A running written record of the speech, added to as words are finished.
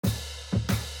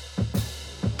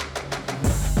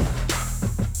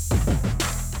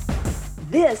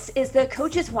This is the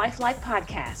Coach's Wife Life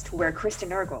podcast, where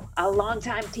Kristen Ergel, a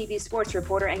longtime TV sports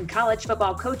reporter and college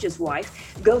football coach's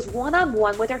wife, goes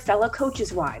one-on-one with her fellow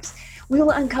coaches' wives. We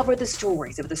will uncover the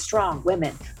stories of the strong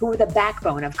women who are the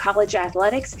backbone of college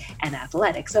athletics and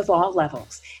athletics of all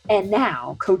levels. And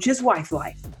now, Coach's Wife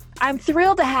Life. I'm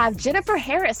thrilled to have Jennifer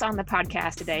Harris on the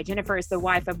podcast today. Jennifer is the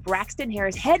wife of Braxton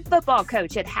Harris, head football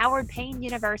coach at Howard Payne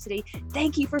University.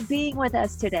 Thank you for being with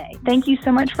us today. Thank you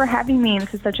so much for having me.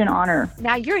 This is such an honor.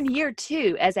 Now, you're in year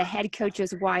 2 as a head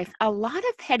coach's wife. A lot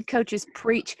of head coaches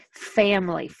preach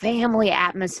family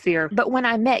atmosphere. But when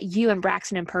I met you and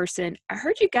Braxton in person, I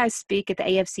heard you guys speak at the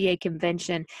AFCA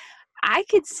convention. I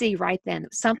could see right then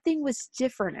something was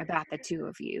different about the two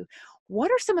of you. What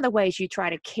are some of the ways you try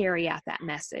to carry out that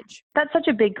message? That's such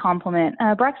a big compliment.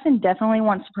 Braxton definitely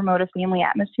wants to promote a family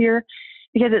atmosphere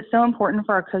because it's so important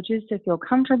for our coaches to feel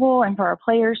comfortable and for our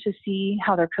players to see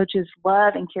how their coaches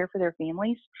love and care for their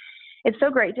families. It's so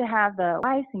great to have the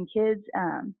wives and kids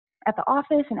at the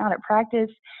office and out at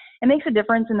practice. It makes a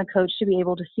difference in the coach to be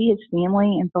able to see his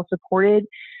family and feel supported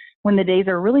when the days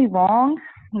are really long.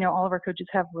 You know, all of our coaches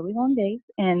have really long days.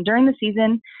 And during the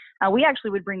season, we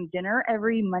actually would bring dinner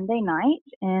every Monday night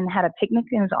and had a picnic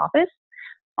in his office.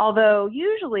 Although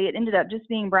usually it ended up just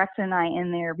being Braxton and I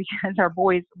in there because our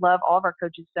boys love all of our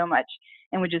coaches so much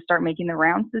and would just start making the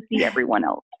rounds to see everyone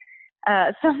else.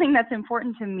 Something that's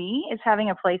important to me is having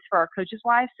a place for our coaches'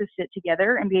 wives to sit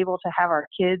together and be able to have our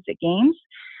kids at games.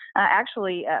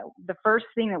 The first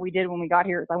thing that we did when we got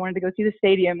here is I wanted to go see the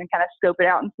stadium and kind of scope it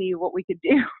out and see what we could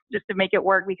do just to make it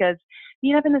work, because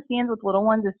being up in the stands with little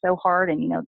ones is so hard. And, you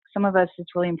know, some of us,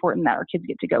 it's really important that our kids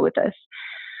get to go with us.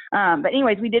 But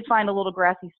anyways, we did find a little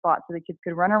grassy spot so the kids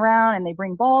could run around and they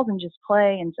bring balls and just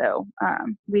play. And so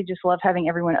we just love having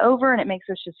everyone over, and it makes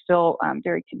us just feel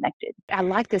very connected. I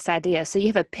like this idea. So you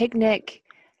have a picnic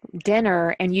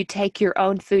dinner and you take your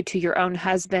own food to your own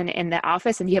husband in the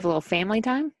office and you have a little family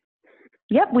time?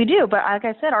 Yep, we do. But like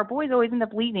I said, our boys always end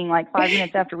up leaving like 5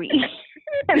 minutes after we eat.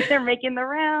 And they're making the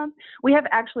rounds. We have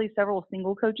actually several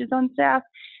single coaches on staff.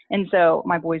 And so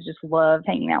my boys just love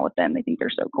hanging out with them. They think they're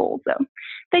so cool. So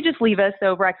they just leave us.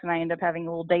 So Braxton and I end up having a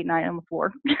little date night on the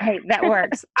floor. Hey, that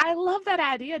works. I love that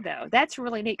idea, though. That's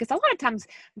really neat, because a lot of times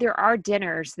there are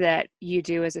dinners that you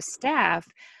do as a staff,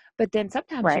 but then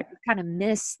sometimes Right. you kind of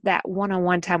miss that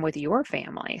one-on-one time with your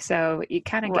family. So you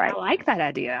kind of Right. I like that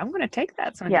idea. I'm going to take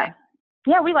that someday.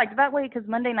 Yeah, we liked it that way because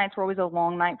Monday nights were always a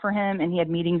long night for him, and he had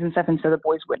meetings and stuff, and so the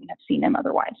boys wouldn't have seen him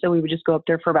otherwise. So we would just go up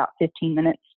there for about 15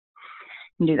 minutes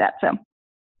and do that. So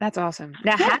That's awesome.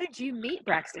 Now, how did you meet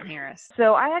Braxton Harris?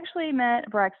 So I actually met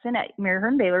Braxton at Mary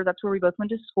Hern Baylor. That's where we both went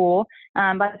to school.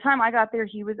 By the time I got there,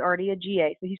 he was already a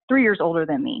GA. So he's 3 years older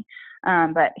than me.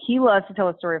 But he loves to tell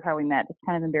a story of how we met. It's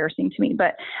kind of embarrassing to me.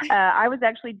 But I was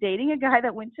actually dating a guy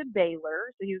that went to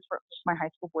Baylor. So he was just my high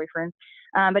school boyfriend.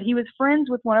 But he was friends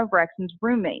with one of Braxton's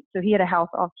roommates. So he had a house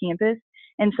off campus.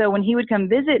 And so when he would come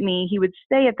visit me, he would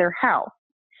stay at their house.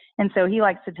 And so he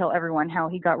likes to tell everyone how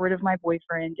he got rid of my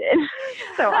boyfriend. And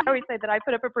so I always say that I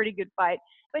put up a pretty good fight,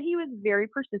 but he was very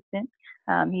persistent.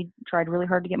 He tried really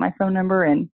hard to get my phone number,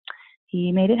 and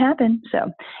he made it happen.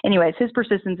 So anyways, his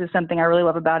persistence is something I really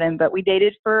love about him. But we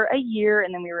dated for a year,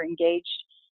 and then we were engaged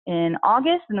in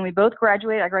August, and then we both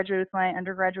graduated. I graduated with my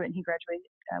undergraduate, and he graduated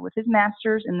with his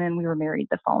master's, and then we were married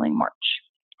the following March.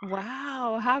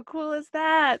 Wow, how cool is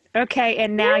that? Okay,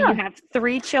 and now you have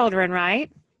 3 children, right?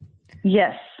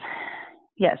 Yes.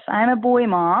 I'm a boy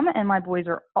mom, and my boys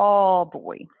are all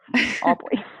boy. All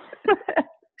boy.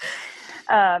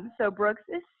 So Brooks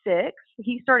is 6.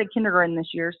 He started kindergarten this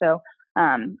year, so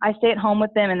I stay at home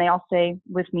with them, and they all stay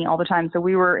with me all the time. So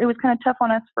it was kind of tough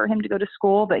on us for him to go to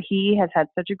school, but he has had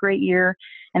such a great year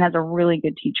and has a really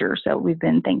good teacher, so we've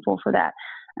been thankful for that.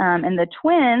 And the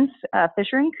twins,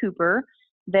 Fisher and Cooper,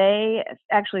 they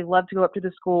actually love to go up to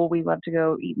the school. We love to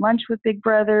go eat lunch with Big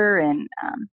Brother and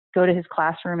go to his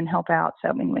classroom and help out. So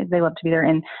anyways, they love to be there.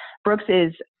 And Brooks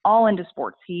is all into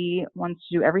sports. He wants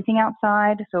to do everything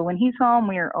outside. So when he's home,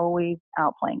 we are always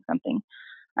out playing something.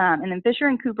 And then Fisher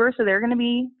and Cooper, so they're going to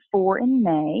be 4 in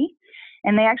May.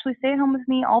 And they actually stay at home with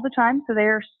me all the time. So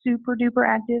they're super duper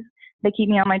active. They keep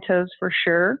me on my toes for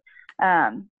sure.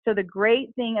 So the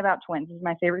great thing about twins, this is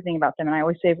my favorite thing about them, and I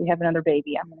always say if we have another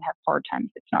baby, I'm going to have hard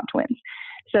times if it's not twins.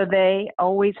 So they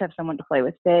always have someone to play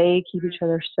with. They keep each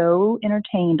other so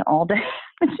entertained all day,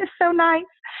 which is so nice.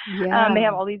 Yeah. They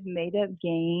have all these made-up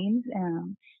games,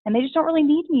 and they just don't really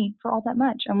need me for all that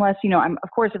much, unless,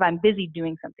 of course, if I'm busy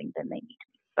doing something, then they need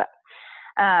me. But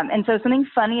and so something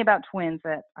funny about twins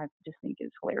that I just think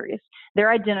is hilarious.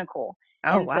 They're identical.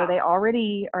 Oh, And so wow. they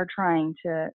already are trying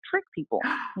to trick people,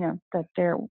 that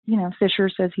they're, Fisher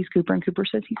says he's Cooper and Cooper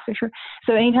says he's Fisher.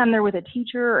 So anytime they're with a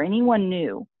teacher or anyone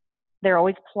new, they're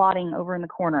always plotting over in the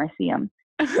corner. I see them.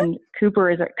 And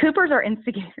Cooper's our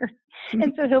instigator.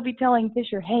 And so he'll be telling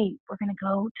Fisher, hey, we're going to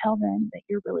go tell them that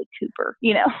you're really Cooper,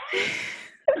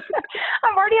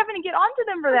 I'm already having to get onto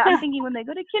them for that. I'm thinking when they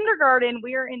go to kindergarten,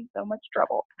 we are in so much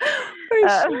trouble. For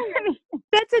sure.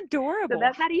 That's adorable.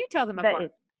 So How do you tell them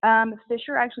apart?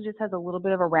 Fisher actually just has a little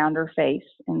bit of a rounder face,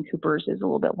 and Cooper's is a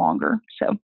little bit longer.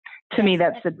 So to me,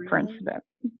 that's the difference.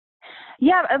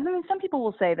 Yeah, I mean, some people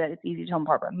will say that it's easy to tell them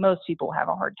apart, but most people have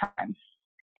a hard time.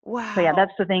 Wow. So yeah,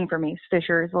 that's the thing for me.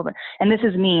 Fisher is a little bit, and this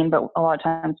is mean, but a lot of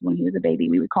times when he was a baby,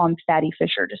 we would call him Fatty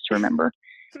Fisher just to remember,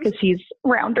 because he's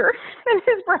rounder than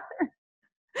his brother.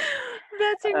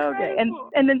 That's incredible. Okay,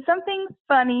 and then something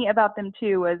funny about them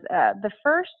too was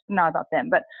not about them,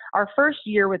 but our first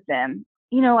year with them.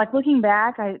 Like looking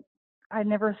back, I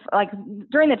never, like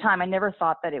during the time, I never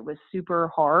thought that it was super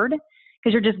hard,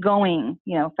 because you're just going,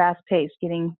 fast paced,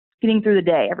 getting through the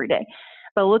day every day.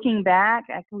 But looking back,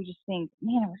 I could just think,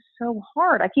 man, it was so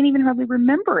hard. I can't even hardly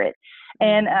remember it.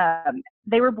 And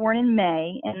they were born in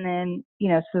May, and then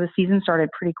so the season started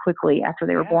pretty quickly after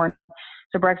they were born.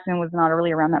 So Braxton was not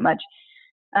really around that much.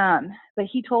 But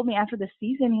he told me after the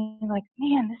season, he's like,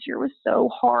 man, this year was so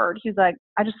hard. He's like,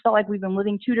 I just felt like we've been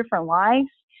living two different lives,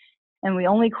 and we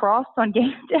only crossed on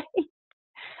game day.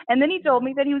 And then he told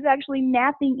me that he was actually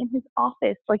napping in his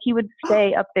office. Like he would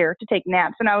stay up there to take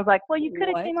naps. And I was like, well, you could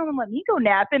have came home and let me go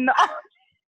nap in the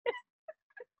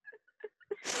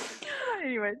office.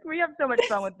 Anyways, we have so much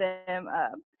fun with them.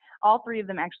 All three of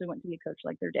them actually went to be a coach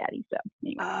like their daddy. So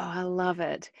anyway. Oh, I love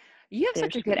it. You have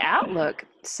such a good outlook,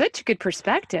 such a good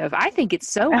perspective. I think it's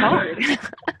so hard. I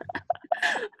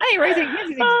think raising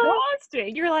kids is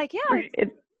exhausting. You're like, yeah,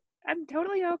 I'm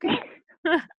totally okay.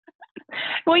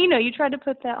 Well, you try to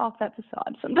put that off that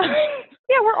facade sometimes.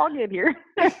 Yeah, we're all good here.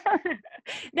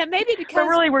 Now, maybe because but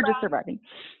really we're just surviving.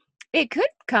 It could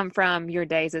come from your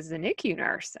days as a NICU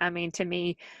nurse. I mean, to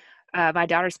me, my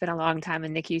daughter spent a long time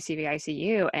in NICU,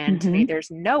 CVICU, and to me,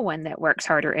 there's no one that works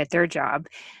harder at their job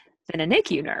than a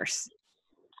NICU nurse.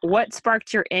 What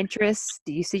sparked your interest?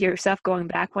 Do you see yourself going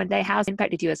back one day? How's it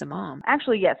impacted you as a mom?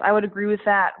 Actually, yes, I would agree with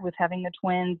that. With having the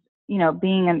twins,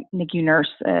 being a NICU nurse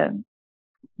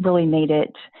really made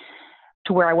it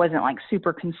to where I wasn't like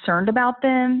super concerned about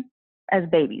them as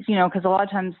babies, because a lot of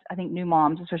times I think new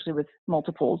moms, especially with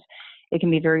multiples, it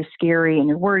can be very scary and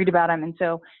you're worried about them. And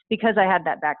so because I had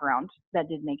that background, that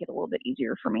did make it a little bit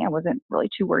easier for me. I wasn't really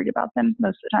too worried about them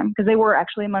most of the time, because they were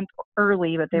actually a month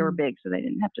early, but they were big, so they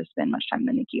didn't have to spend much time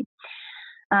in the NICU.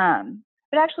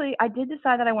 But actually, I did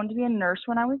decide that I wanted to be a nurse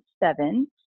when I was 7.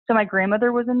 So my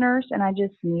grandmother was a nurse, and I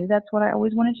just knew that's what I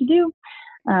always wanted to do.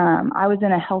 I was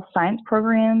in a health science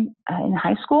program in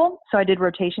high school. So I did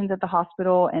rotations at the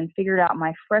hospital and figured out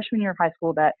my freshman year of high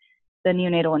school that the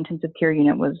neonatal intensive care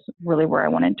unit was really where I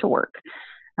wanted to work.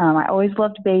 I always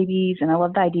loved babies, and I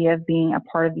loved the idea of being a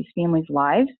part of these families'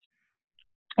 lives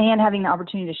and having the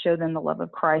opportunity to show them the love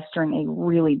of Christ during a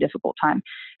really difficult time.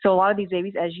 So a lot of these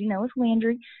babies, as you know, with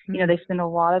Landry, they spend a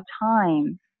lot of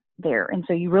time there. And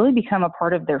so you really become a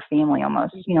part of their family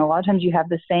almost. A lot of times you have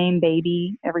the same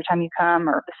baby every time you come,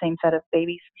 or the same set of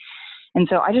babies. And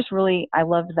so I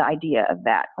loved the idea of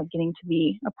that, like getting to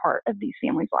be a part of these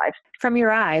families' lives. From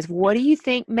your eyes, what do you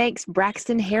think makes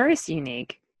Braxton Harris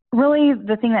unique? Really,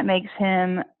 the thing that makes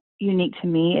him unique to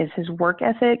me is his work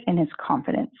ethic and his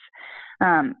confidence.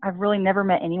 I've really never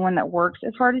met anyone that works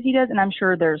as hard as he does. And I'm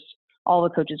sure there's all the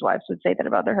coaches' wives would say that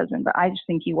about their husband, but I just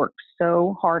think he works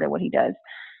so hard at what he does.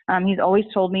 He's always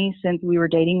told me since we were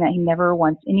dating that he never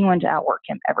wants anyone to outwork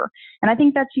him ever. And I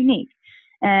think that's unique.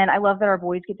 And I love that our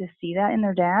boys get to see that in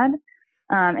their dad.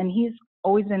 And he's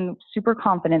always been super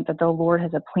confident that the Lord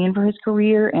has a plan for his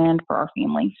career and for our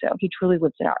family. So he truly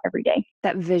lives it out every day.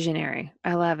 That visionary.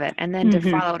 I love it. And then to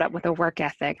follow it up with a work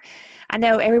ethic. I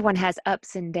know everyone has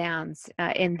ups and downs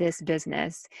in this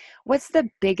business. What's the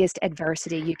biggest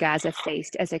adversity you guys have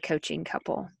faced as a coaching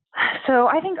couple? So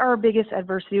I think our biggest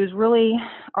adversity was really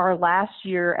our last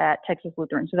year at Texas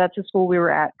Lutheran. So that's the school we were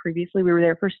at previously. We were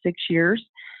there for 6 years.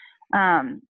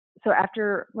 So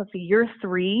after, year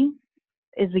 3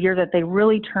 is the year that they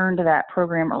really turned that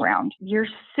program around. Year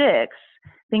 6,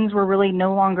 things were really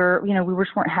no longer, we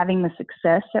just weren't having the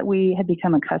success that we had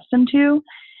become accustomed to.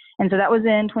 And so that was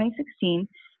in 2016.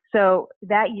 So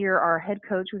that year, our head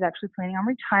coach was actually planning on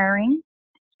retiring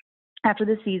after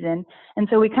the season. And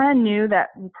so we kind of knew that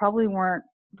we probably weren't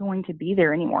going to be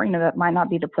there anymore. That might not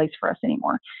be the place for us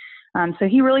anymore. So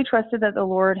he really trusted that the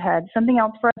Lord had something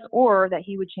else for us, or that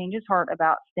he would change his heart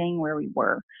about staying where we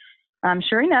were.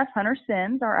 Sure enough, Hunter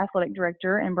Sims, our athletic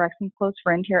director and Braxton's close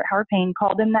friend here at Howard Payne,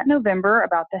 called him that November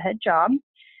about the head job.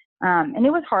 And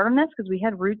it was hard on us because we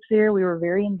had roots there. We were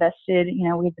very invested.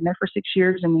 We had been there for 6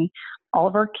 years, and all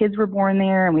of our kids were born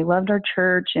there, and we loved our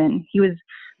church. And he was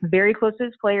very close to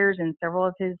his players, and several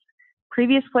of his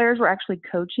previous players were actually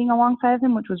coaching alongside of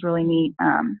him, which was really neat.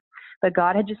 But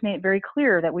God had just made it very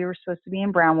clear that we were supposed to be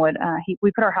in Brownwood.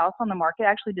 We put our house on the market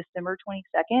actually December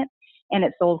 22nd, and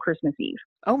it sold Christmas Eve.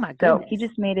 Oh my goodness. So he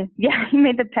just made he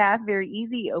made the path very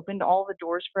easy. He opened all the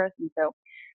doors for us. And so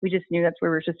we just knew that's where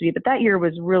we were supposed to be. But that year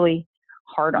was really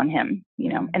hard on him,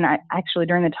 and I actually,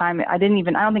 during the time, I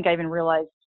don't think I even realized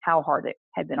how hard it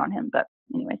had been on him. But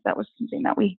anyways, that was something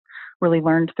that we really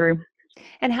learned through.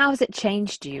 And how has it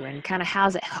changed you, and kind of how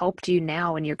has it helped you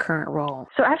now in your current role?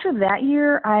 So after that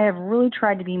year, I have really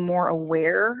tried to be more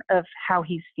aware of how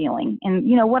he's feeling and,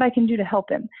 what I can do to help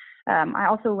him. I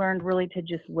also learned really to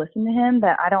just listen to him,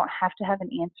 that I don't have to have an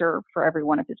answer for every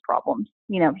one of his problems.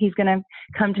 He's going to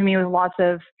come to me with lots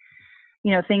of,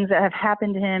 things that have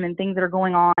happened to him and things that are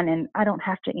going on, and I don't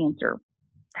have to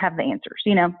have the answers.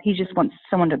 He just wants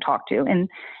someone to talk to. And,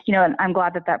 and I'm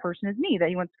glad that person is me, that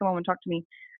he wants to come home and talk to me.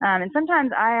 And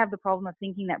sometimes I have the problem of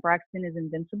thinking that Braxton is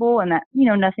invincible and that,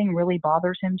 nothing really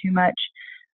bothers him too much.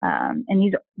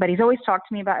 But he's always talked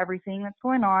to me about everything that's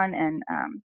going on. And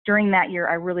during that year,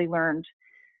 I really learned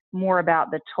more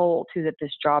about the toll too that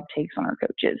this job takes on our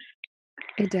coaches.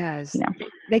 It does.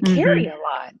 They carry a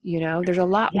lot, there's a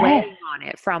lot weighing on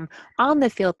it, from on the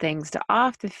field things to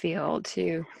off the field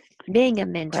to being a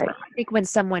mentor. Right. I think when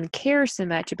someone cares so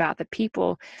much about the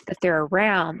people that they're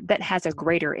around, that has a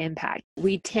greater impact.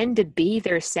 We tend to be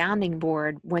their sounding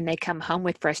board when they come home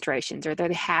with frustrations, or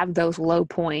they have those low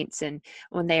points, and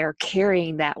when they are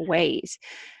carrying that weight.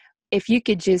 If you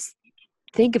could just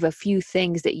think of a few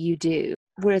things that you do,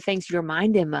 what are things you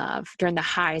remind them of during the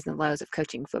highs and lows of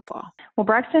coaching football? Well,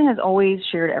 Braxton has always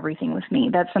shared everything with me.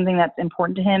 That's something that's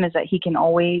important to him, is that he can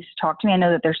always talk to me. I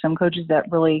know that there's some coaches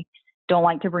that really don't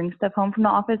like to bring stuff home from the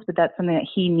office, but that's something that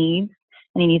he needs,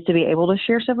 and he needs to be able to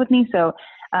share stuff with me. So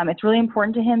it's really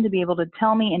important to him to be able to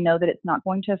tell me and know that it's not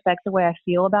going to affect the way I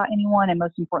feel about anyone, and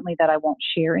most importantly, that I won't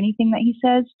share anything that he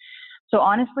says. So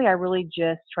honestly, I really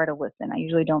just try to listen. I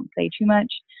usually don't say too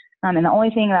much. And the only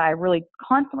thing that I really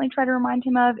constantly try to remind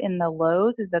him of in the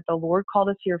lows is that the Lord called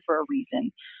us here for a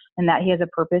reason, and that he has a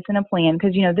purpose and a plan.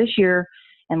 Because, this year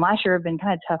and last year have been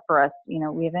kind of tough for us.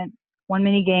 We haven't won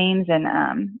many games, and,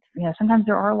 sometimes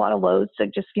there are a lot of lows, so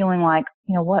just feeling like,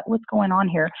 what's going on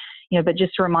here? But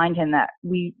just to remind him that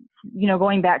we,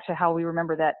 going back to how we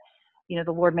remember that,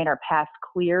 the Lord made our path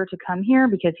clear to come here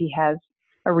because he has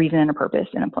a reason and a purpose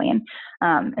and a plan.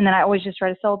 And then I always just try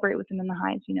to celebrate with him in the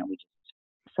highs. We just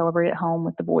celebrate at home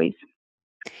with the boys.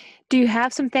 Do you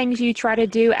have some things you try to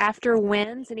do after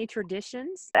wins? Any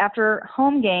traditions? After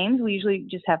home games, we usually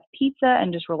just have pizza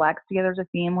and just relax together as a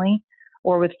family,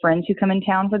 or with friends who come in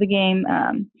town for the game.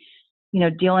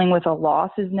 Dealing with a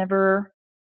loss is never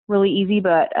really easy,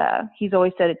 but he's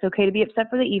always said it's okay to be upset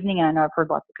for the evening. And I know I've heard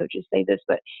lots of coaches say this,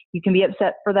 but you can be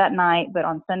upset for that night, but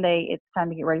on Sunday, it's time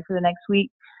to get ready for the next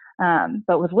week.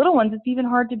 But with little ones, it's even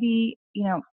hard to be,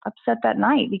 upset that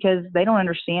night because they don't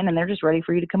understand and they're just ready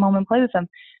for you to come home and play with them.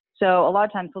 So a lot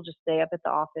of times he'll just stay up at the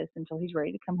office until he's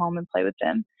ready to come home and play with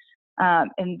them.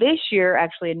 And this year,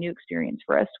 actually, a new experience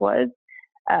for us was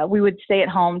we would stay at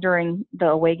home during the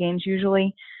away games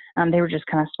usually. They were just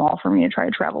kind of small for me to try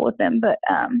to travel with them. But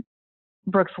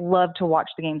Brooks loved to watch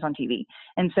the games on TV.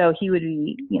 And so he would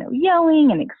be,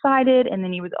 yelling and excited. And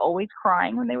then he was always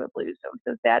crying when they would lose. So it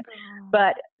was so sad.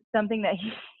 But something that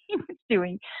he was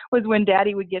doing was when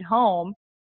Daddy would get home,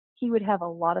 he would have a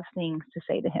lot of things to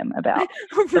say to him about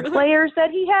the players that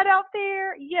he had out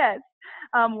there. Yes.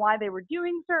 Why they were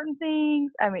doing certain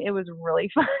things. I mean, it was really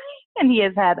funny. And he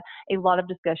has had a lot of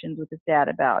discussions with his dad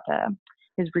about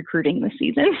his recruiting this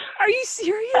season. Are you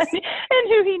serious? And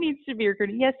who he needs to be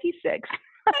recruiting. Yes, he's 6.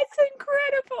 That's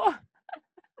incredible.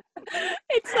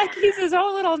 It's like he's his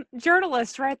own little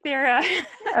journalist right there.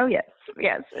 Oh, yes.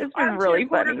 Yes. It's been really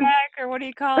funny. Or what do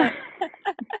you call it?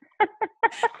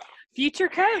 Future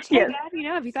coach. Hey, Yes.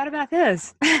 Dad, have you thought about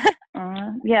this?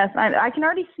 Yes. I can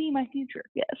already see my future.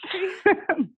 Yes.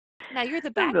 Now, you're the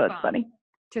That's backbone funny.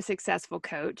 to a successful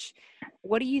coach.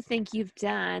 What do you think you've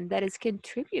done that has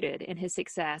contributed in his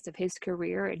success of his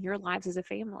career and your lives as a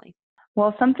family?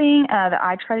 Well, something that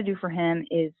I try to do for him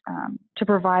is to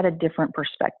provide a different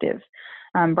perspective.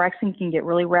 Braxton can get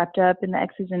really wrapped up in the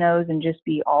X's and O's and just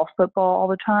be all football all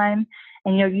the time.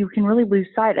 And, you can really lose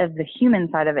sight of the human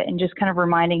side of it, and just kind of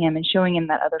reminding him and showing him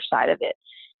that other side of it,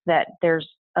 that there's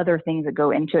other things that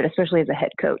go into it, especially as a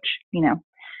head coach,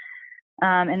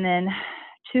 And then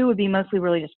 2 would be mostly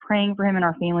really just praying for him and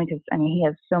our family, because, he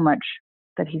has so much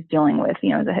that he's dealing with,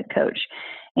 as a head coach.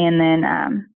 And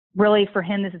then really for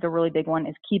him, this is a really big one,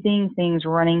 is keeping things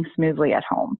running smoothly at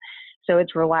home. So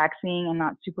it's relaxing and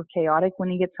not super chaotic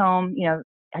when he gets home.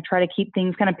 I try to keep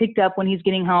things kind of picked up when he's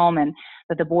getting home, and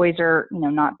that the boys are,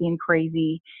 not being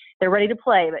crazy. They're ready to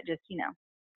play, but just,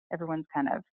 everyone's kind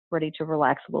of ready to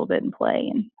relax a little bit and play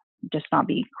and just not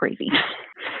be crazy.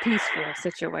 Peaceful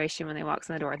situation when they walk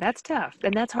in the door. That's tough.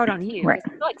 And that's hard on you. Right. I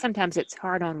feel like sometimes it's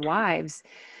hard on wives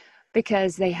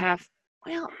because they have,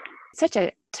 such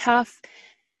a tough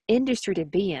industry to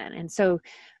be in. And so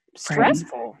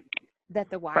stressful that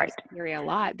the wives carry a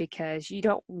lot, because you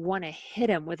don't want to hit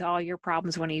him with all your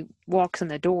problems when he walks in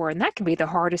the door. And that can be the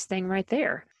hardest thing right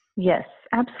there. Yes,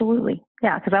 absolutely.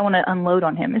 Yeah, because I want to unload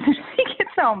on him as soon as he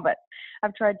gets home. But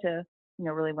I've tried to,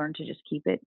 really learn to just keep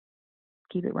it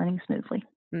running smoothly.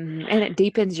 Mm-hmm. And it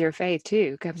deepens your faith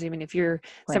too. Because if you're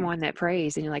someone that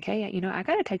prays and you're like, hey, I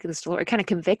got to take this to the Lord, kind of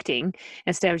convicting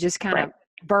instead of just kind of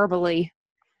verbally,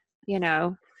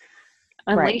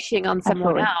 unleashing on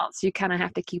someone else, you kind of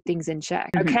have to keep things in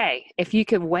check. Mm-hmm. Okay. If you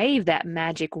could wave that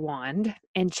magic wand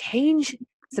and change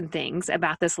some things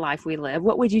about this life we live,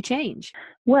 what would you change?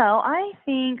 Well, I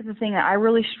think the thing that I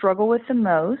really struggle with the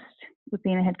most with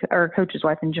being a head or a coach's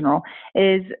wife in general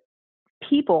is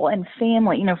people and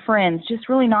family, friends, just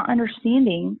really not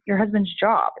understanding your husband's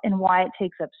job and why it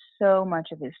takes up so much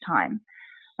of his time.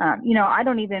 I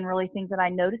don't even really think that I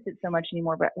notice it so much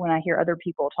anymore, but when I hear other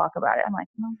people talk about it, I'm like,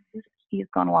 he has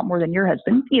gone a lot more than your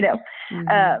husband,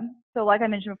 Mm-hmm. So like I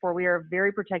mentioned before, we are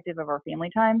very protective of our family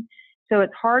time. So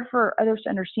it's hard for others to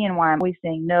understand why I'm always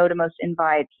saying no to most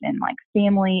invites and like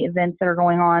family events that are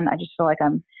going on. I just feel like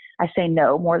I say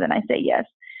no more than I say yes.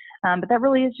 But that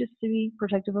really is just to be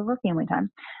protective of our family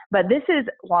time. But this is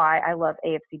why I love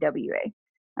AFCWA.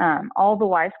 All the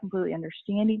wives completely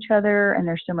understand each other, and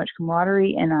there's so much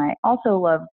camaraderie. And I also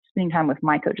love spending time with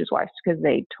my coaches' wives because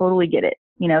they totally get it.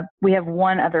 We have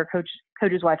one other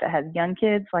coach's wife that has young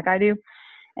kids like I do.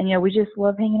 And, we just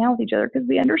love hanging out with each other because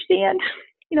we understand,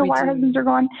 why our husbands are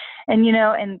gone. And,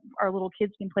 and our little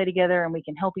kids can play together and we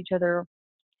can help each other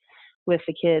with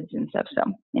the kids and stuff. So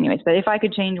anyways, but if I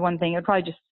could change one thing, it would probably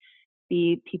just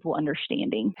be people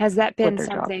understanding. Has that been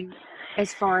something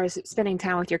as far as spending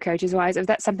time with your coaches' wives? Is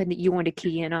that something that you wanted to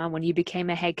key in on when you became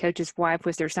a head coach's wife?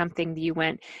 Was there something that you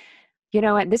went,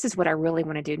 this is what I really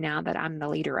want to do now that I'm the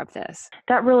leader of this?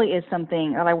 That really is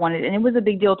something that I wanted. And it was a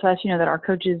big deal to us, that our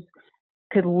coaches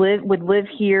would live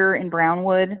here in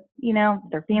Brownwood,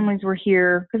 their families were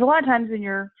here. Because a lot of times when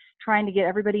you're trying to get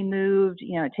everybody moved,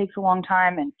 it takes a long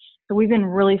time. And so we've been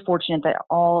really fortunate that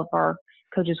all of our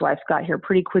coaches' wives got here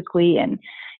pretty quickly. And,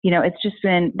 it's just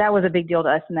that was a big deal to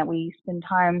us, and that we spend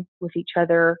time with each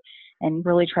other and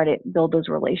really try to build those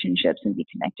relationships and be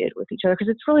connected with each other. Because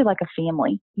it's really like a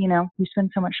family, we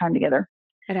spend so much time together.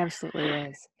 It absolutely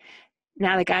is.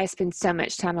 Now the guys spend so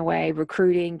much time away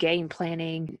recruiting, game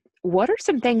planning. What are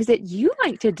some things that you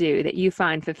like to do that you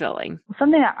find fulfilling?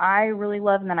 Something that I really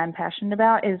love and that I'm passionate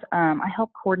about is I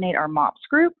help coordinate our MOPS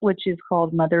group, which is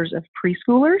called Mothers of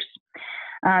Preschoolers.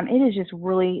 It is just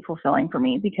really fulfilling for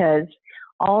me because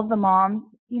all of the moms,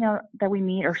 that we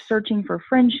meet are searching for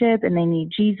friendship and they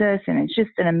need Jesus. And it's just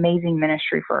an amazing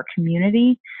ministry for our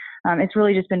community. It's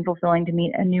really just been fulfilling to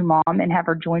meet a new mom and have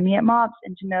her join me at MOPS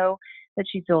and to know that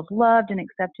she feels loved and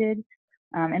accepted.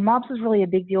 And MOPS was really a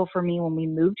big deal for me when we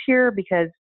moved here because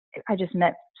I just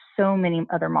met so many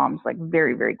other moms like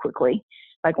very, very quickly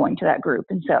by going to that group.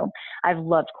 And so I've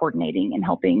loved coordinating and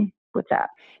helping with that.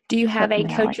 Do you have a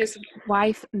coach's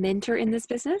wife mentor in this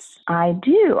business? I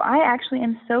do. I actually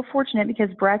am so fortunate because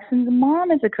Braxton's mom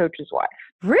is a coach's wife.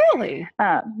 Really?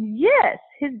 Yes.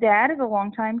 His dad is a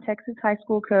longtime Texas high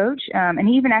school coach, and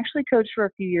he even actually coached for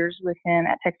a few years with him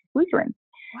at Texas Lutheran.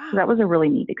 Wow. So that was a really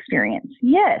neat experience.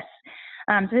 Yes.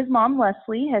 So his mom,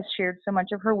 Leslie, has shared so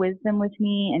much of her wisdom with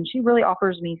me, and she really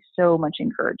offers me so much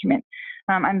encouragement.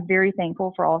 I'm very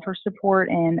thankful for all of her support,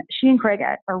 and she and Craig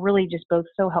are really just both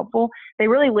so helpful. They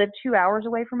really live 2 hours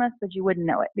away from us, but you wouldn't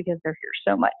know it because they're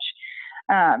here so much.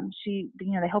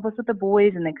 They help us with the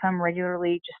boys, and they come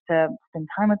regularly just to spend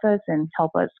time with us and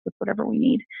help us with whatever we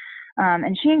need.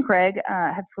 And she and Craig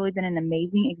have really been an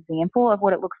amazing example of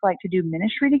what it looks like to do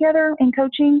ministry together in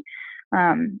coaching.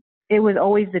 it was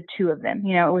always the two of them.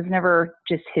 It was never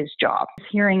just his job.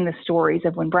 Hearing the stories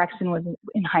of when Braxton was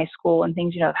in high school and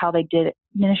things, of how they did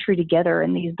ministry together,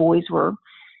 and these boys were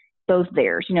both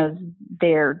theirs,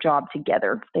 their job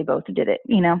together. They both did it,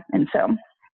 and so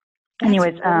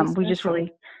anyways, really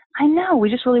we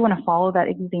just really want to follow that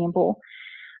example.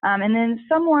 And then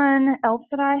someone else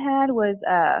that I had was,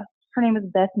 her name was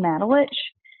Beth Madalich.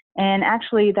 And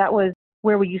actually that was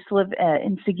where we used to live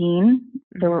in Seguin,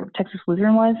 where Texas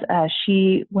Lutheran was.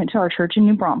 She went to our church in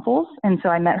New Braunfels. And so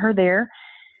I met her there.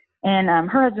 And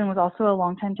her husband was also a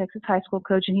longtime Texas high school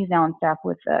coach, and he's now on staff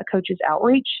with Coaches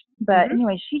Outreach. But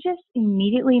anyway, she just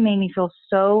immediately made me feel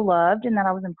so loved and that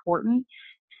I was important.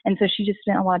 And so she just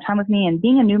spent a lot of time with me. And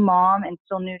being a new mom and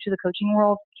still new to the coaching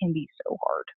world can be so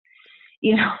hard,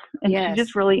 and yes, she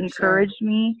just really encouraged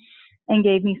me and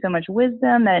gave me so much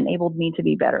wisdom that enabled me to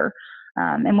be better.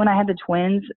 And when I had the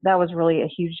twins, that was really a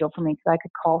huge deal for me, because I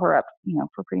could call her up,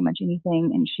 for pretty much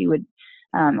anything. And she would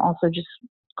also just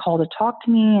call to talk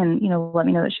to me and, let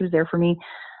me know that she was there for me.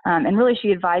 And really,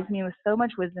 she advised me with so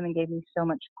much wisdom and gave me so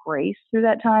much grace through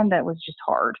that time that was just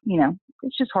hard.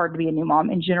 It's just hard to be a new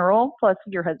mom in general, plus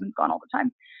your husband's gone all the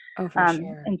time. Oh, for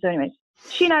sure. And so anyways,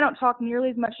 she and I don't talk nearly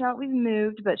as much now that we've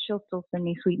moved, but she'll still send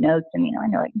me sweet notes, and, I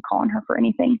know I can call on her for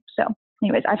anything. So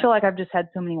anyways, I feel like I've just had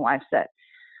so many wives that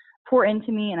pour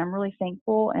into me, and I'm really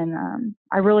thankful. And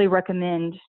I really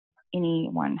recommend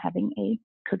anyone having a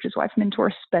coach's wife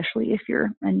mentor, especially if you're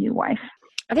a new wife.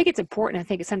 I think it's important. I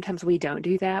think sometimes we don't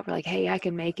do that. We're like, hey, I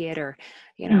can make it, or,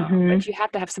 but you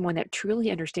have to have someone that truly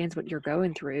understands what you're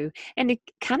going through and to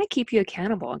kind of keep you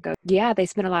accountable and go, yeah, they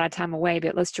spend a lot of time away,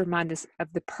 but let's remind us of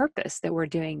the purpose that we're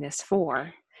doing this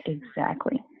for.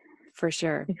 Exactly. For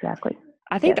sure. Exactly.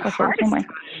 I think the hardest times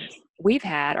we've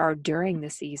had are during the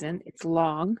season. It's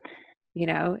long,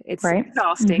 it's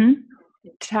exhausting.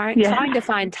 Trying to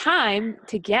find time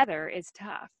together is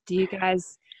tough. Do you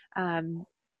guys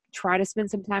try to spend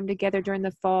some time together during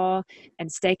the fall and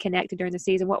stay connected during the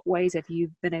season? What ways have you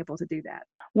been able to do that?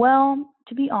 Well,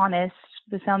 to be honest,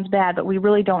 this sounds bad, but we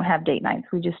really don't have date nights.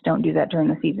 We just don't do that during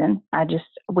the season.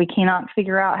 We cannot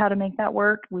figure out how to make that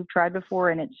work. We've tried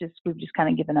before, and we've just kind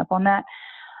of given up on that.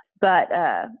 But,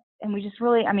 and we just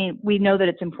really, we know that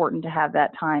it's important to have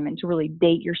that time and to really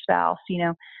date your spouse,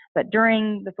 but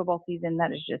during the football season,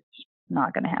 that is just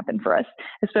not going to happen for us,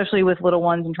 especially with little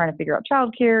ones and trying to figure out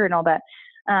childcare and all that.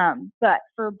 But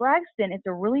for Braxton, it's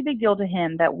a really big deal to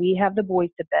him that we have the boys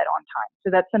to bed on time.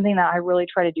 So that's something that I really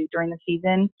try to do during the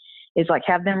season, is like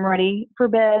have them ready for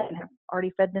bed and have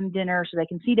already fed them dinner so they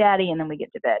can see daddy, and then we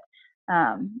get to bed.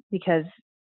 Because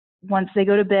once they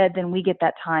go to bed, then we get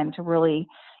that time to really,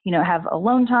 have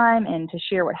alone time and to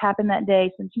share what happened that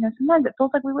day. Since, sometimes it feels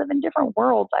like we live in different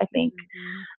worlds, I think.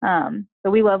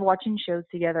 But we love watching shows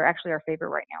together. Actually, our favorite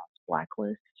right now is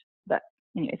Blacklist. But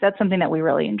anyways, that's something that we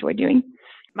really enjoy doing.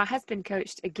 My husband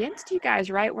coached against you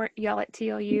guys, right? Weren't y'all at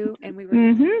TLU? And we were.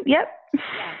 Yep. Yeah,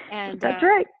 and that's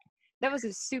right. That was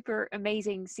a super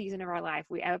amazing season of our life.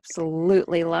 We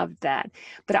absolutely loved that.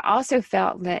 But I also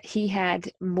felt that he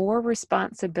had more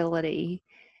responsibility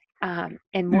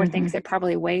and more things that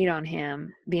probably weighed on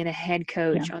him being a head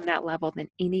coach on that level than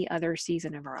any other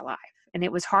season of our life. And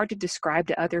it was hard to describe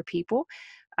to other people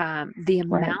the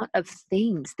amount of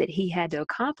things that he had to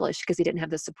accomplish, because he didn't have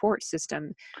the support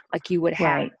system like you would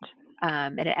have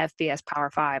at an FBS Power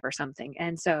 5 or something.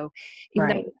 And so even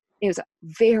though it was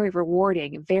very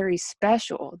rewarding, very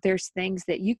special, there's things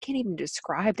that you can't even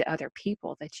describe to other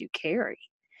people that you carry.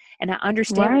 And I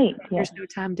understand there's no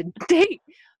time to date,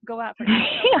 go out for we're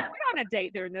on a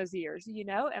date during those years, it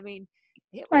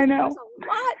was a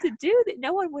lot to do that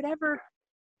no one would ever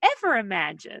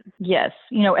imagine. Yes.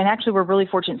 And actually we're really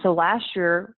fortunate. So last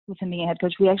year with him being a head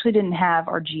coach, we actually didn't have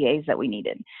our GAs that we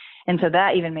needed. And so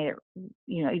that even made it,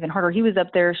 even harder. He was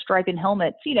up there striping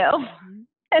helmets,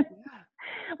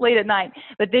 late at night.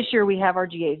 But this year we have our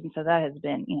GAs. And so that has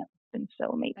been, been so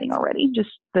amazing already. Just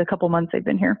the couple months they've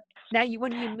been here. Now,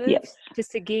 when you moved to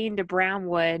Seguin to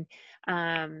Brownwood,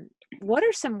 what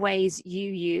are some ways you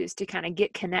use to kind of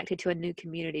get connected to a new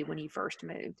community when you first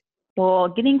moved? Well,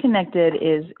 getting connected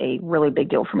is a really big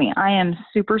deal for me. I am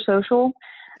super social.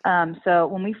 So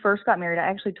when we first got married, I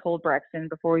actually told Braxton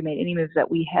before we made any moves that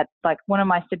we had, like, one of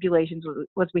my stipulations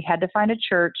was we had to find a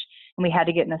church and we had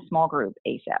to get in a small group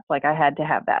ASAP. Like, I had to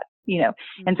have that,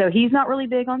 And so he's not really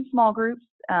big on small groups.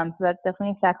 So that's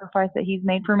definitely a sacrifice that he's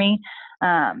made for me.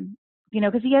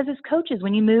 Because he has his coaches.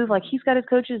 When you move, like, he's got his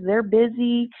coaches, they're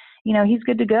busy, he's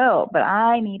good to go, but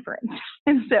I need friends.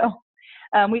 And so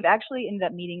We've actually ended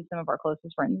up meeting some of our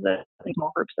closest friends, the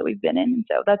small groups that we've been in. And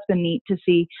so that's been neat to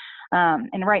see.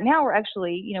 And right now we're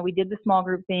actually, we did the small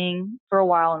group thing for a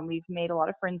while and we've made a lot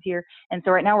of friends here. And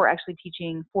so right now we're actually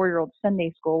teaching 4-year-old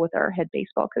Sunday school with our head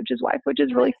baseball coach's wife, which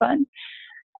is really fun.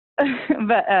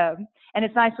 But, and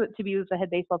it's nice to be with the head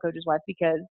baseball coach's wife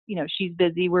because, she's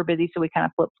busy, we're busy. So we kind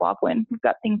of flip flop when we've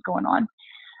got things going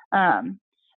on.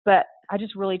 But I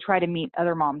just really try to meet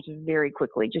other moms very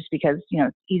quickly just because,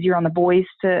 it's easier on the boys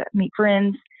to meet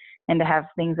friends and to have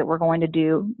things that we're going to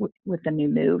do with the new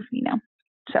move,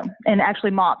 So, and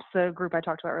actually MOPS, the group I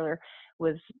talked about earlier,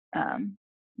 was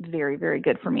very, very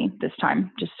good for me this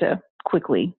time just to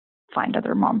quickly find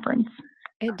other mom friends.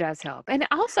 It does help. And it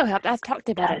also helped. I've talked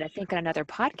about it, I think, on another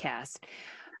podcast.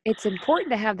 It's important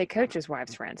to have the coaches'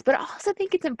 wives friends, but I also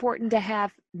think it's important to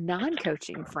have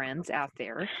non-coaching friends out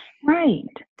there. Right.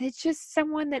 It's just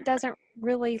someone that doesn't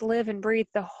really live and breathe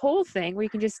the whole thing where you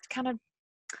can just kind of,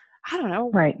 I don't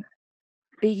know, right.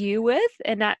 be you with,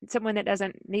 and not someone that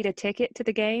doesn't need a ticket to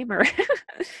the game or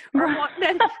someone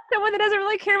that doesn't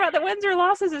really care about the wins or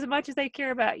losses as much as they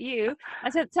care about you.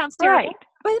 That sounds terrible. Right.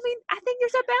 But I mean, I think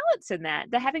there's a balance in that,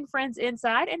 having friends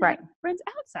inside and having friends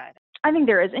outside. I think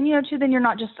there is. And, too, then you're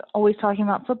not just always talking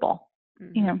about football,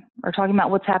 or talking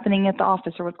about what's happening at the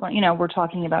office or what's going, we're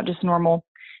talking about just normal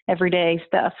everyday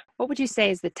stuff. What would you say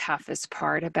is the toughest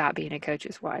part about being a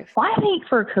coach's wife? Well, I think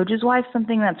for a coach's wife,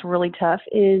 something that's really tough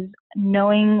is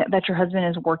knowing that your husband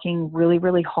is working really,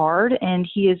 really hard and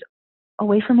he is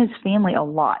away from his family a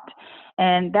lot.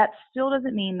 And that still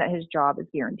doesn't mean that his job is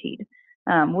guaranteed.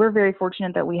 We're very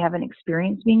fortunate that we haven't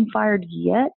experienced being fired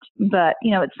yet, but,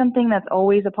 it's something that's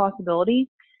always a possibility.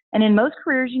 And in most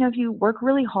careers, if you work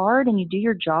really hard and you do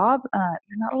your job,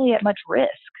 you're not really at much risk,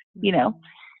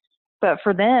 But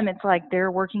for them, it's like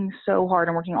they're working so hard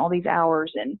and working all these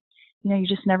hours and, you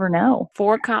just never know.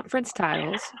 4 conference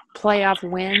titles, playoff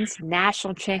wins,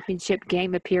 national championship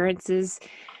game appearances.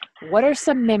 What are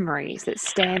some memories that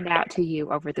stand out to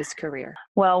you over this career?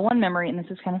 Well, one memory, and this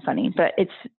is kind of funny, but it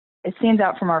stands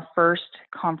out from our first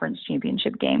conference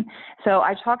championship game. So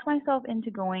I talked myself into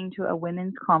going to a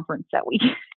women's conference that week.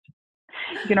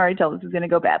 You can already tell this is going to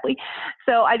go badly.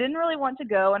 So I didn't really want to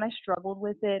go, and I struggled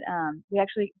with it.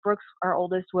 Brooks, our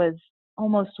oldest, was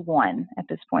almost 1 at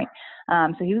this point.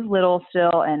 So he was little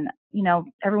still, and,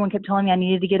 everyone kept telling me I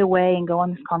needed to get away and go on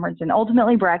this conference. And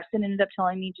ultimately, Braxton ended up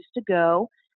telling me just to go.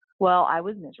 Well, I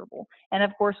was miserable. And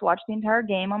of course, watched the entire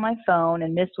game on my phone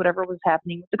and missed whatever was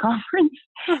happening with the conference.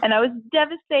 And I was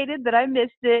devastated that I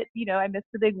missed it. I missed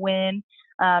the big win.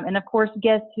 And of course,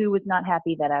 guess who was not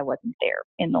happy that I wasn't there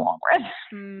in the long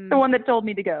run? The one that told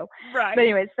me to go. Right. But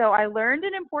anyway, so I learned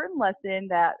an important lesson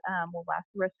that will last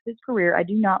the rest of his career. I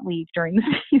do not leave during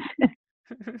the season.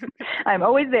 I'm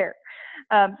always there.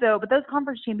 But those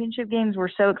conference championship games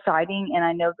were so exciting. And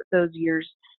I know that those years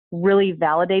really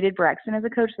validated Braxton as a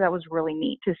coach. So that was really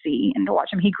neat to see and to watch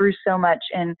him. He grew so much,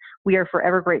 and we are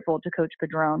forever grateful to Coach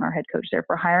Padron, our head coach there,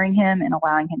 for hiring him and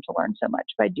allowing him to learn so much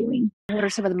by doing. What are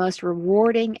some of the most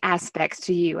rewarding aspects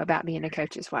to you about being a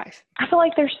coach's wife? I feel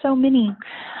like there's so many.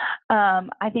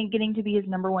 I think getting to be his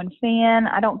number 1 fan.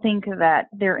 I don't think that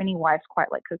there are any wives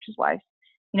quite like Coach's wife.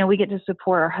 We get to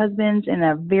support our husbands in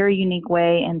a very unique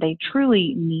way, and they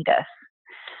truly need us.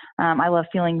 I love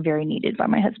feeling very needed by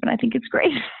my husband. I think it's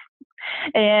great.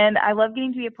 And I love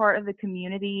getting to be a part of the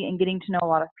community and getting to know a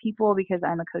lot of people because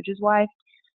I'm a coach's wife.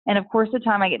 And of course, the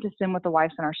time I get to spend with the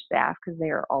wives on our staff because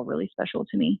they are all really special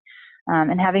to me.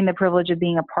 And having the privilege of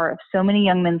being a part of so many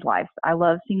young men's lives. I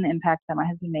love seeing the impact that my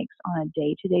husband makes on a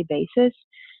day-to-day basis,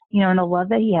 and the love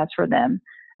that he has for them.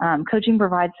 Coaching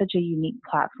provides such a unique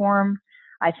platform,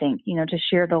 I think, to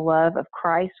share the love of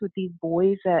Christ with these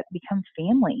boys that become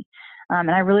family. And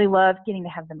I really love getting to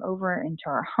have them over into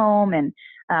our home. And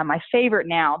my favorite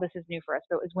now, this is new for us,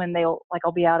 but is when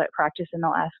I'll be out at practice and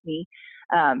they'll ask me,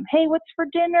 hey, what's for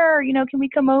dinner? Can we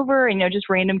come over? And, just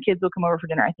random kids will come over for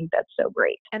dinner. I think that's so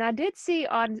great. And I did see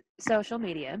on social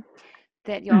media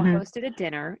that y'all hosted a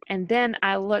dinner. And then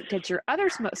I looked at your other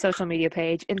social media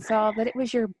page and saw that it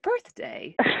was your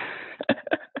birthday.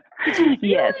 Did you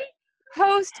really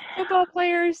host football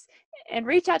players and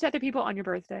reach out to other people on your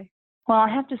birthday? Well, I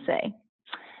have to say,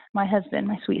 my husband,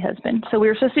 my sweet husband. So we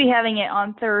were supposed to be having it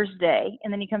on Thursday,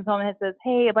 and then he comes home and says,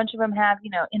 hey, a bunch of them have,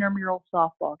 intramural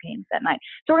softball games that night.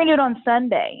 So we're going to do it on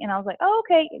Sunday. And I was like, oh,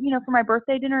 okay, for my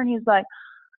birthday dinner. And he's like,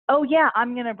 oh, yeah,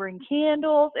 I'm going to bring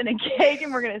candles and a cake,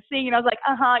 and we're going to sing. And I was like,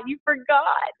 you forgot.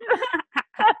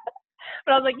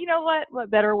 But I was like, you know what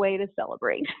better way to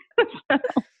celebrate? The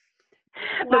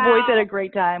boys had a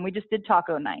great time. We just did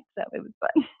taco night, so it was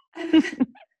fun.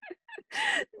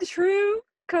 True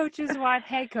coach's wife,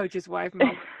 hey, coach's wife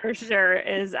moment for sure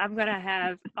is I'm going to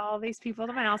have all these people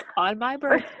in my house on my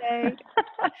birthday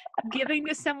giving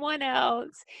to someone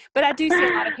else. But I do see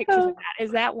a lot of pictures of that.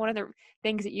 Is that one of the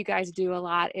things that you guys do a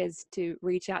lot, is to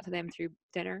reach out to them through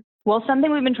dinner? Well,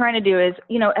 something we've been trying to do is,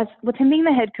 as with him being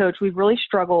the head coach, we've really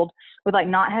struggled with like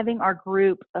not having our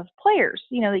group of players,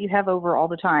 that you have over all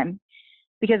the time,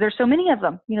 because there's so many of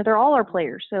them. They're all our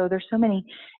players, so there's so many.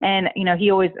 And he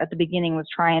always at the beginning was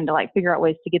trying to like figure out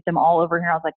ways to get them all over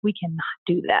here. I was like, we cannot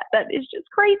do that. That is just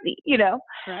crazy,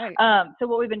 Right. So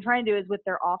what we've been trying to do is with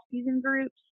their off-season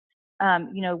groups,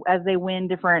 as they win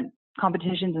different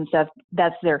competitions and stuff,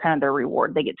 that's their kind of their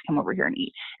reward. They get to come over here and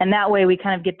eat. And that way we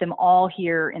kind of get them all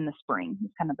here in the spring.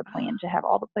 It's kind of the plan to have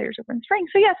all the players over in the spring.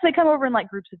 So yes, they come over in like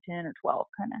groups of 10 or 12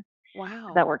 kind of. Wow.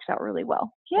 So that works out really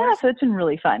well. Yeah. So it's been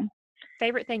really fun.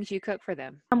 Favorite things you cook for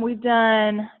them? We've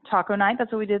done taco night.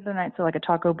 That's what we did the night. So like a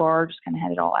taco bar, just kind of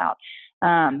had it all out.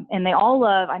 And they all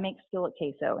love, I make skillet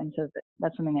queso. And so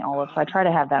that's something they all love. So I try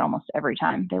to have that almost every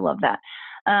time. They love that.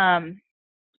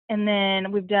 And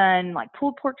then we've done like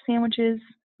pulled pork sandwiches,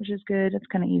 which is good. It's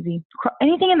kind of easy.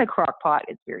 Anything in the crock pot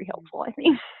is very helpful, I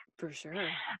think. For sure.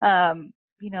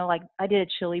 Like I did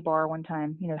a chili bar one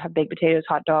time, have baked potatoes,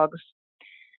 hot dogs,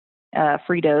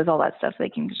 Fritos, all that stuff. So they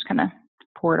can just kind of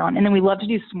pour it on. And then we love to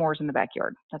do s'mores in the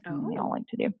backyard. That's something we all like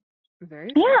to do.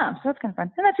 Very fun. Yeah, so that's kind of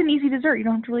fun. And that's an easy dessert. You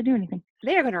don't have to really do anything.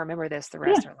 They are going to remember this the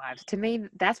rest of their lives. To me,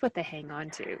 that's what they hang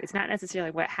on to. It's not necessarily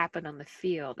what happened on the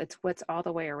field. It's what's all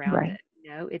the way around it.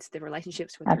 It's the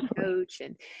relationships with their coach.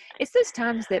 And it's those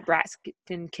times that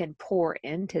Braxton can pour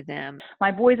into them.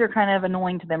 My boys are kind of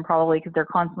annoying to them probably because they're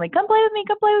constantly, come play with me,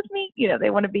 come play with me. They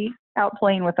want to be out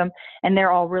playing with them. And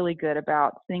they're all really good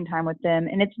about spending time with them.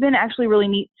 And it's been actually really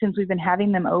neat since we've been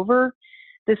having them over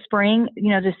this spring,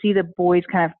 to see the boys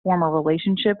kind of form a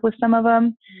relationship with some of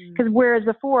them. Because whereas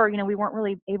before, we weren't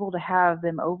really able to have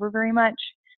them over very much.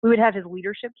 We would have his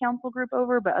leadership council group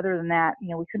over, but other than that,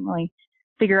 we couldn't really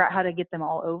figure out how to get them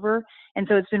all over. And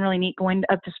so it's been really neat going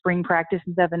up to spring practice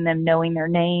and stuff and them knowing their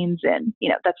names. And,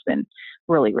 that's been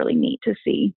really, really neat to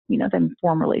see, them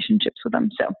form relationships with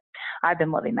them. So I've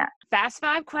been loving that. Fast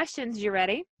 5 questions. You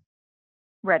ready?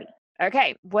 Ready.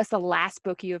 Okay. What's the last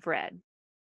book you have read?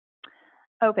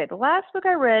 Okay, the last book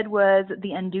I read was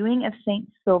The Undoing of St.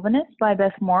 Sylvanus by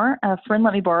Beth Moore. A friend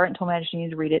let me borrow it and told me I just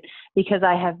needed to read it because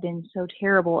I have been so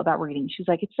terrible about reading. She's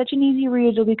like, it's such an easy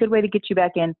read. It'll be a good way to get you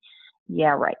back in.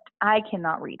 Yeah, right. I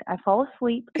cannot read. I fall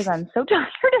asleep because I'm so tired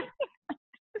of it.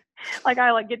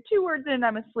 I get 2 words in and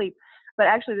I'm asleep. But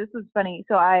actually, this was funny.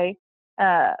 So a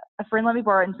friend let me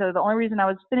borrow it. And so the only reason I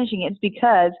was finishing it is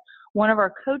because one of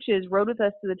our coaches rode with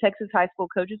us to the Texas High School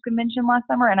Coaches Convention last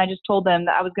summer, and I just told them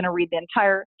that I was going to read the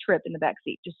entire trip in the back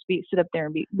seat, just sit up there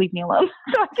and leave me alone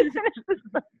so I can finish this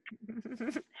book.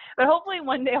 But hopefully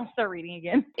one day I'll start reading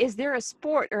again. Is there a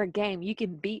sport or a game you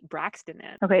can beat Braxton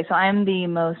in? Okay, so I'm the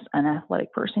most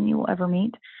unathletic person you will ever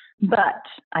meet, but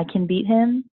I can beat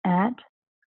him at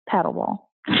paddleball.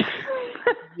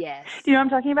 Yes. Do you know what I'm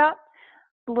talking about?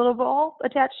 The little ball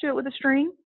attached to it with a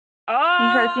string. Oh.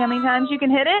 You try to see how many times you can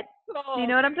hit it? Do you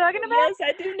know what I'm talking about?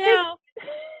 Yes, I do now.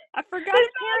 I forgot about His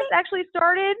parents actually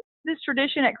started this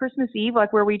tradition at Christmas Eve,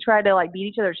 where we try to beat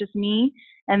each other. It's just me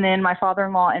and then my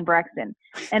father-in-law and Braxton.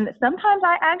 And sometimes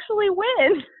I actually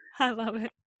win. I love it.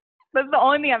 That's the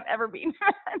only thing I've ever beaten.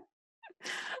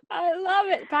 I love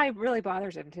it. It probably really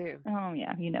bothers him too. Oh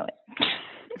yeah, you know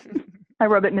it. I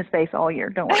rub it in his face all year.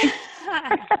 Don't worry.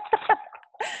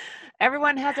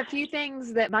 Everyone has a few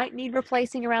things that might need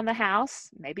replacing around the house.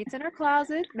 Maybe it's in our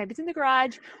closet. Maybe it's in the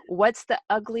garage. What's the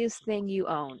ugliest thing you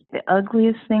own? The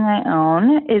ugliest thing I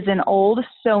own is an old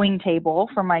sewing table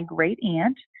from my great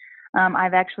aunt.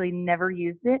 I've actually never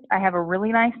used it. I have a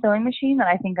really nice sewing machine that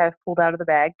I think I've pulled out of the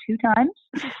bag 2 times.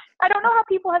 I don't know how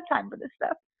people have time for this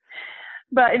stuff.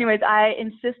 But anyways, I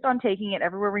insist on taking it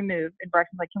everywhere we move. And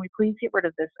Braxton's like, can we please get rid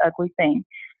of this ugly thing?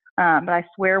 But I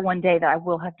swear one day that I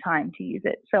will have time to use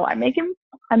it. So I make him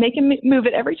move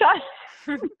it every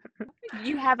time.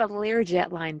 You have a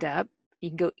Learjet lined up. You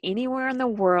can go anywhere in the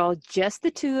world, just the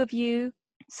 2 of you,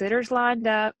 sitters lined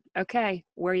up. Okay,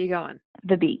 where are you going?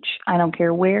 The beach. I don't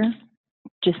care where,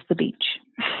 just the beach.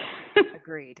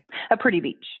 Agreed. A pretty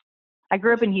beach. I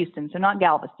grew up in Houston, so not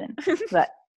Galveston, but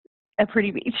a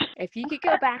pretty beach. If you could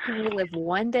go back and relive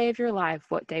one day of your life,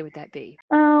 what day would that be?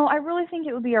 Oh, I really think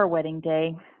it would be our wedding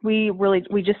day. We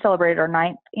just celebrated our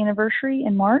 9th anniversary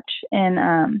in March,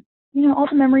 and all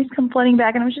the memories come flooding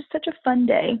back, and it was just such a fun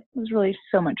day. It was really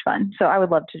so much fun. So I would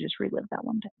love to just relive that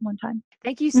one time.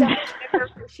 Thank you so much,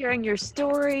 Jennifer, for sharing your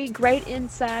story. Great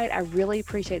insight. I really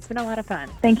appreciate it. It's been a lot of fun.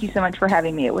 Thank you so much for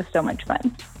having me. It was so much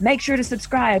fun. Make sure to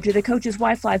subscribe to the Coach's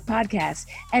Wife Life podcast.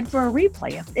 And for a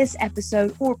replay of this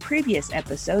episode or previous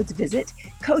episodes, visit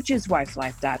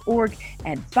coacheswifelife.org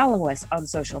and follow us on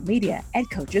social media at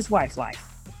Coach's Wife Life.